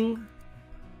amazing.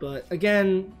 But,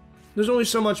 again, there's only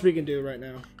so much we can do right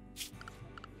now.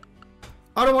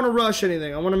 I don't want to rush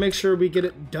anything. I want to make sure we get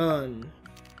it done.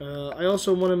 I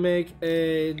also want to make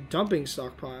a dumping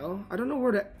stockpile. I don't know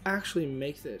where to actually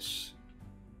make this.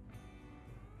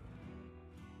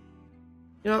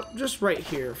 You know, just right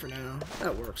here for now.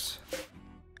 That works.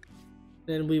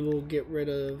 Then we will get rid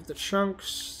of the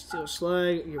chunks, steel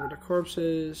slag, get rid of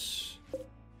corpses.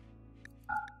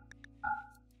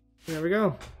 There we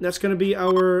go. That's going to be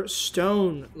our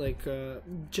stone, like,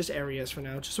 just areas for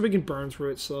now, just so we can burn through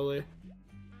it slowly.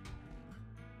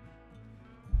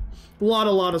 A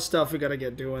lot of stuff we gotta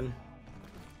get doing.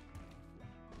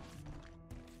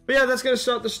 But yeah, that's gonna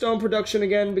start the stone production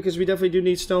again, because we definitely do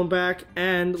need stone back,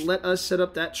 and let us set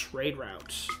up that trade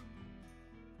route.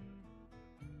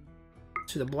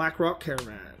 To the Black Rock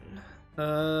Caravan.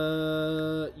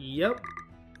 Yep.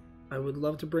 I would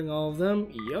love to bring all of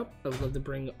them. Yep. I would love to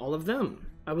bring all of them.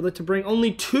 I would like to bring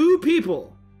only 2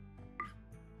 people.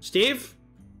 Steve?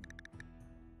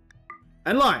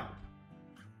 And Lime.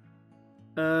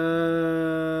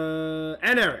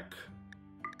 And Eric,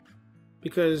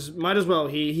 because might as well,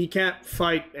 he can't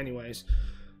fight anyways.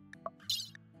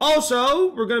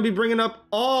 Also, we're going to be bringing up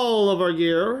all of our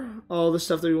gear, all the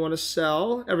stuff that we want to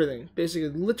sell, everything, basically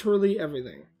literally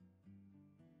everything.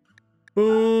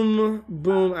 Boom,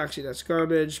 boom, actually that's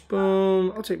garbage.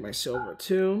 Boom, I'll take my silver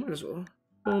too, might as well.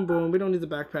 Boom, boom, we don't need the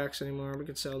backpacks anymore, we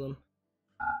can sell them.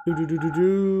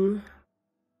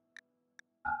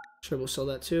 Sure, we'll sell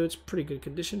that too. It's pretty good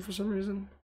condition for some reason.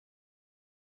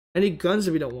 Any guns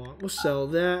that we don't want, we'll sell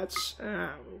that.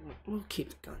 We'll keep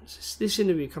the guns. They seem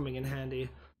to be coming in handy.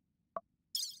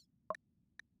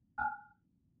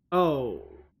 Oh.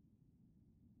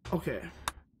 Okay.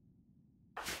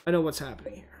 I know what's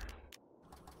happening here.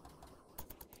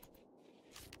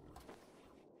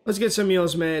 Let's get some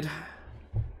meals made.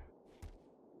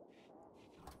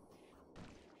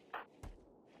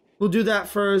 We'll do that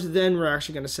first, then we're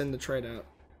actually going to send the trade out.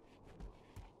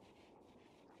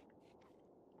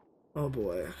 Oh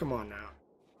boy, come on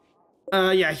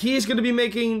now. Yeah, he's going to be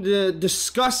making the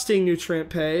disgusting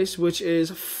nutrient paste, which is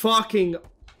fucking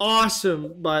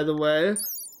awesome, by the way.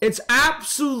 It's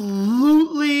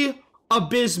absolutely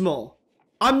abysmal.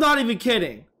 I'm not even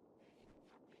kidding.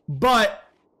 But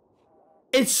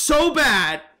it's so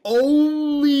bad,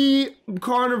 only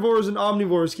carnivores and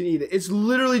omnivores can eat it. It's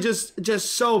literally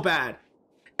just so bad.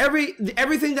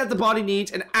 Everything that the body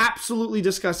needs, and absolutely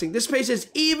disgusting. This paste is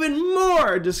even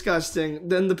more disgusting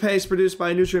than the paste produced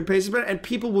by a nutrient paste brand, and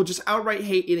people will just outright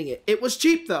hate eating it. It was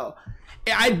cheap though.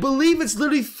 I believe it's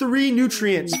literally 3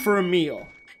 nutrients for a meal.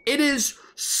 It is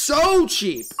so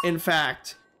cheap, in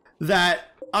fact,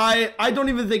 that I don't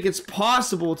even think it's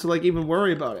possible to like even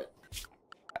worry about it.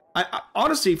 I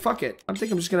honestly, fuck it. I'm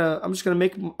just gonna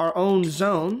make our own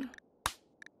zone.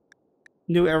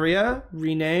 New area,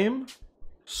 rename,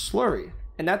 slurry,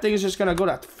 and that thing is just gonna go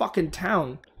to fucking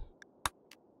town.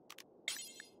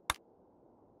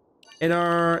 In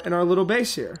our little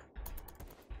base here,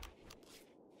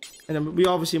 and then we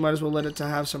obviously might as well let it to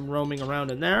have some roaming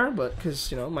around in there, but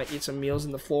because you know might eat some meals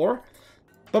in the floor.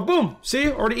 But boom, see,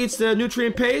 already eats the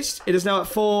nutrient paste. It is now at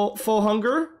full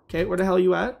hunger. Okay, where the hell are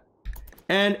you at?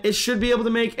 And it should be able to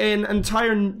make an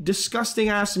entire disgusting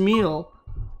ass meal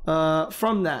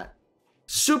from that.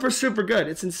 Super, super good.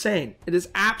 It's insane. It is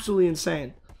absolutely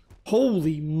insane.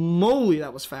 Holy moly,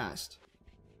 that was fast.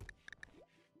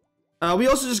 We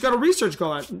also just got a research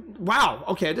going. Wow,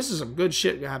 okay, this is some good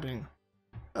shit happening.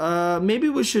 Maybe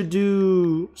we should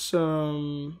do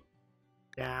some...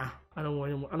 Yeah, I don't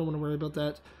want to worry about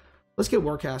that. Let's get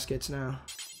war caskets now.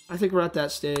 I think we're at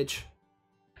that stage.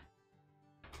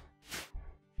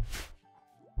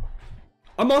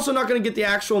 I'm also not going to get the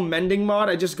actual mending mod.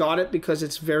 I just got it because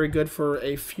it's very good for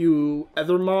a few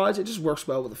other mods. It just works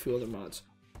well with a few other mods.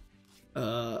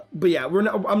 But yeah,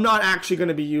 I'm not actually going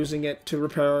to be using it to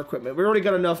repair our equipment. We already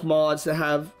got enough mods that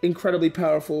have incredibly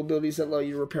powerful abilities that allow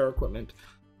you to repair equipment.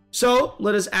 So,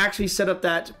 let us actually set up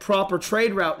that proper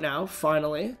trade route now,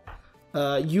 finally.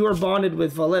 You are bonded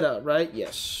with Valletta, right?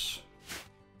 Yes.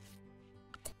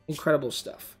 Incredible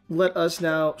stuff. Let us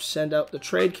now send out the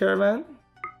trade caravan.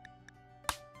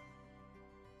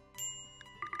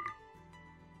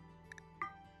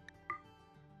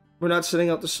 We're not sending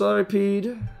out the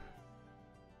Slurpede.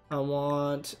 I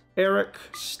want Eric,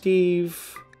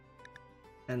 Steve,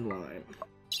 and Lime.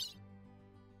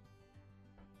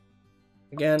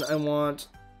 Again, I want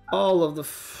all of the...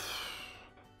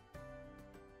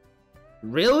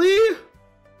 Really?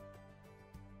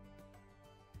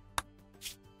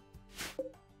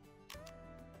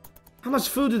 How much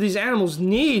food do these animals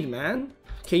need, man?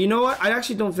 Okay, you know what? I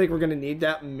actually don't think we're gonna need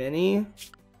that many.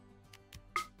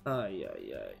 Yeah.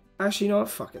 Actually, you know what?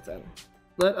 Fuck it then.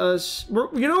 Let us...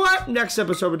 You know what? Next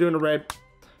episode, we're doing a raid.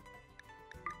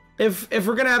 If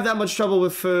we're gonna have that much trouble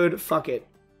with food, fuck it.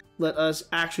 Let us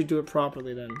actually do it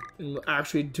properly then. And we'll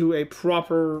actually do a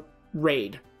proper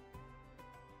raid.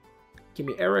 Give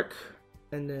me Eric.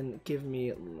 And then give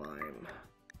me Lime.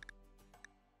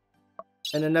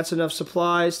 And then that's enough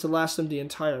supplies to last them the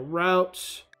entire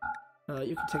route.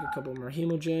 You can take a couple more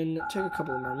hemogen. Take a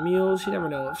couple more meals. You never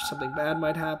know if something bad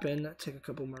might happen. Take a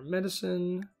couple more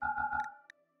medicine.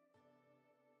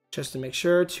 Just to make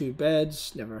sure. 2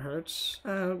 beds. Never hurts.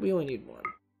 We only need 1.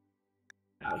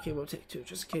 Okay, we'll take 2,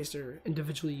 just in case they're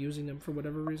individually using them for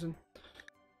whatever reason.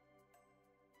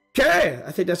 Okay,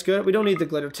 I think that's good. We don't need the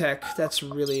glitter tech. That's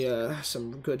really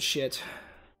some good shit.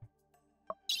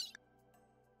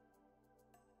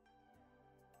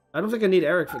 I don't think I need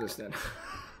Eric for this then.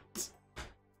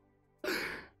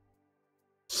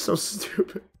 So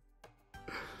stupid.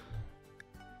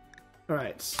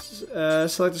 Alright,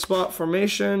 select a spot,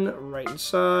 formation, right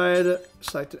inside,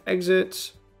 select an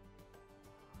exit.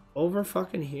 Over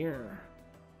fucking here.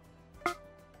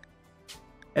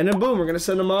 And then boom, we're gonna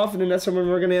send them off, and then that's when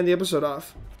we're gonna end the episode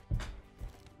off.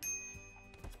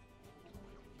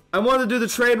 I wanted to do the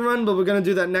trade run, but we're gonna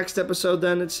do that next episode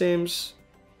then, it seems.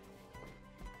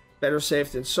 Better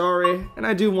safe than sorry. And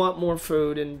I do want more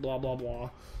food and blah blah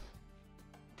blah.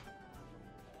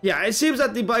 Yeah, it seems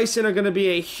that the bison are gonna be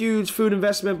a huge food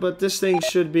investment, but this thing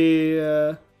should be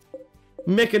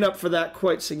making up for that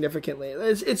quite significantly.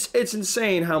 It's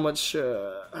insane how much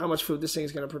food this thing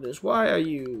is gonna produce. Why are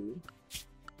you?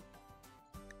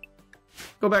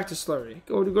 Go back to Slurry.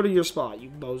 Go to your spot,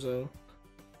 you bozo.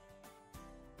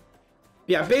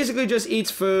 Yeah, basically just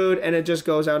eats food and it just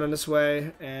goes out on its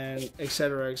way and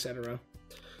etc. etc.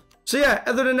 So yeah,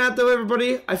 other than that though,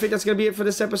 everybody, I think that's gonna be it for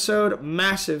this episode.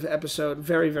 Massive episode.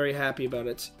 Very very happy about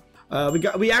it.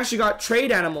 We actually got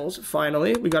trade animals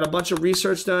finally. We got a bunch of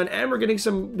research done, and we're getting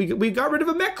some. We got rid of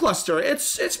a mech cluster.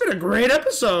 It's been a great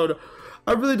episode.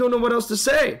 I really don't know what else to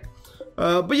say.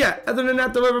 But yeah, other than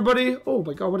that though, everybody. Oh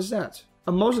my god, what is that?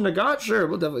 A Mosin Nagat? Sure,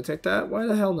 we'll definitely take that. Why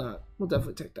the hell not? We'll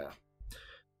definitely take that.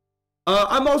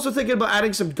 I'm also thinking about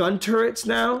adding some gun turrets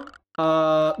now.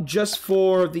 Just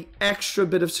for the extra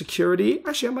bit of security.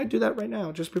 Actually, I might do that right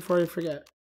now, just before I forget.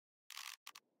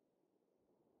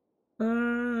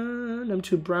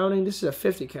 M2 Browning. This is a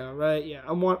 50 cal, right? Yeah,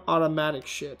 I want automatic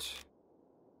shit.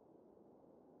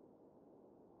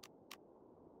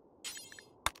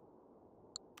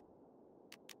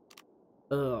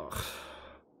 Ugh.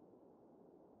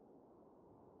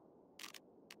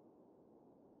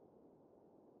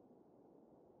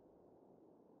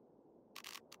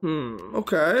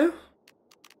 Okay.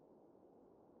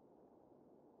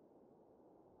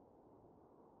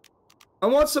 I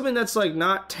want something that's like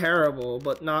not terrible,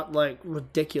 but not like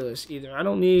ridiculous either. I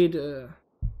don't need a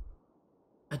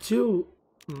two.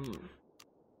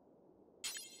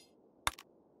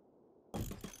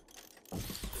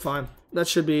 Fine. That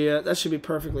should be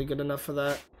perfectly good enough for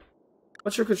that.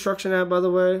 What's your construction at, by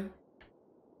the way?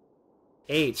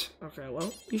 8. Okay,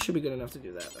 well, you should be good enough to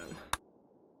do that then.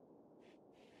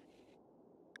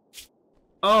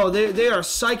 Oh, they are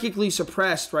psychically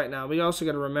suppressed right now. We also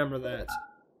got to remember that.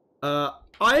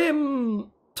 I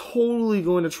am totally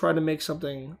going to try to make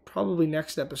something, probably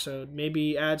next episode.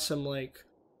 Maybe add some, like,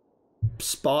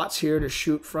 spots here to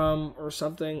shoot from or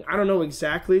something. I don't know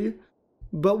exactly.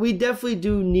 But we definitely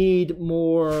do need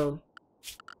more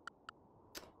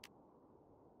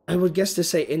I would guess to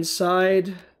say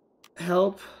inside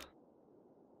help.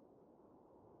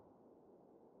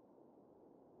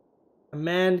 A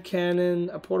manned cannon,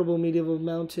 a portable medieval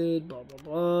mounted, blah, blah,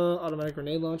 blah, automatic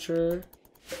grenade launcher.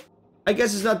 I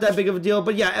guess it's not that big of a deal,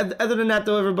 but yeah, other than that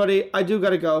though, everybody, I do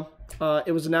gotta go.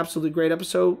 It was an absolutely great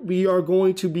episode. We are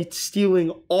going to be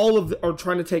stealing all of or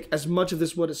trying to take as much of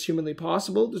this wood as humanly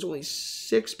possible. There's only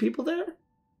 6 people there?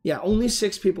 Yeah, only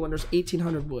 6 people, and there's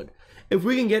 1,800 wood. If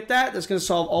we can get that, that's gonna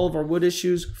solve all of our wood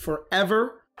issues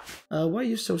forever. Why are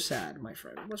you so sad, my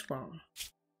friend? What's wrong?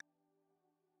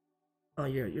 Oh,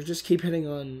 you're just keep hitting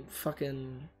on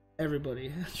fucking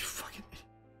everybody. You fucking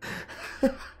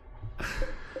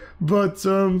But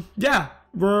yeah,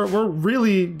 we're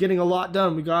really getting a lot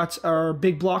done. We got our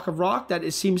big block of rock that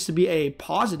seems to be a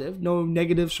positive. No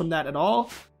negatives from that at all.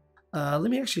 Let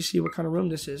me actually see what kind of room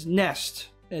this is. Nest.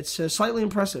 It's slightly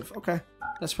impressive. Okay,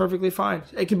 that's perfectly fine.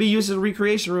 It can be used as a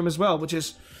recreation room as well, which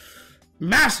is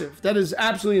massive. That is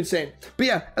absolutely insane. But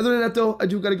yeah, other than that though, I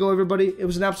do gotta go, everybody. It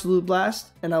was an absolute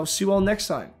blast, and I'll see you all next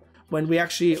time when we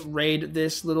actually raid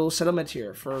this little settlement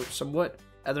here for some wood.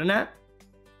 Other than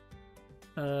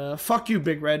that, fuck you,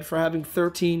 Big Red, for having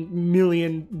 13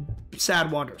 million sad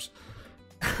wanders.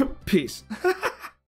 Peace.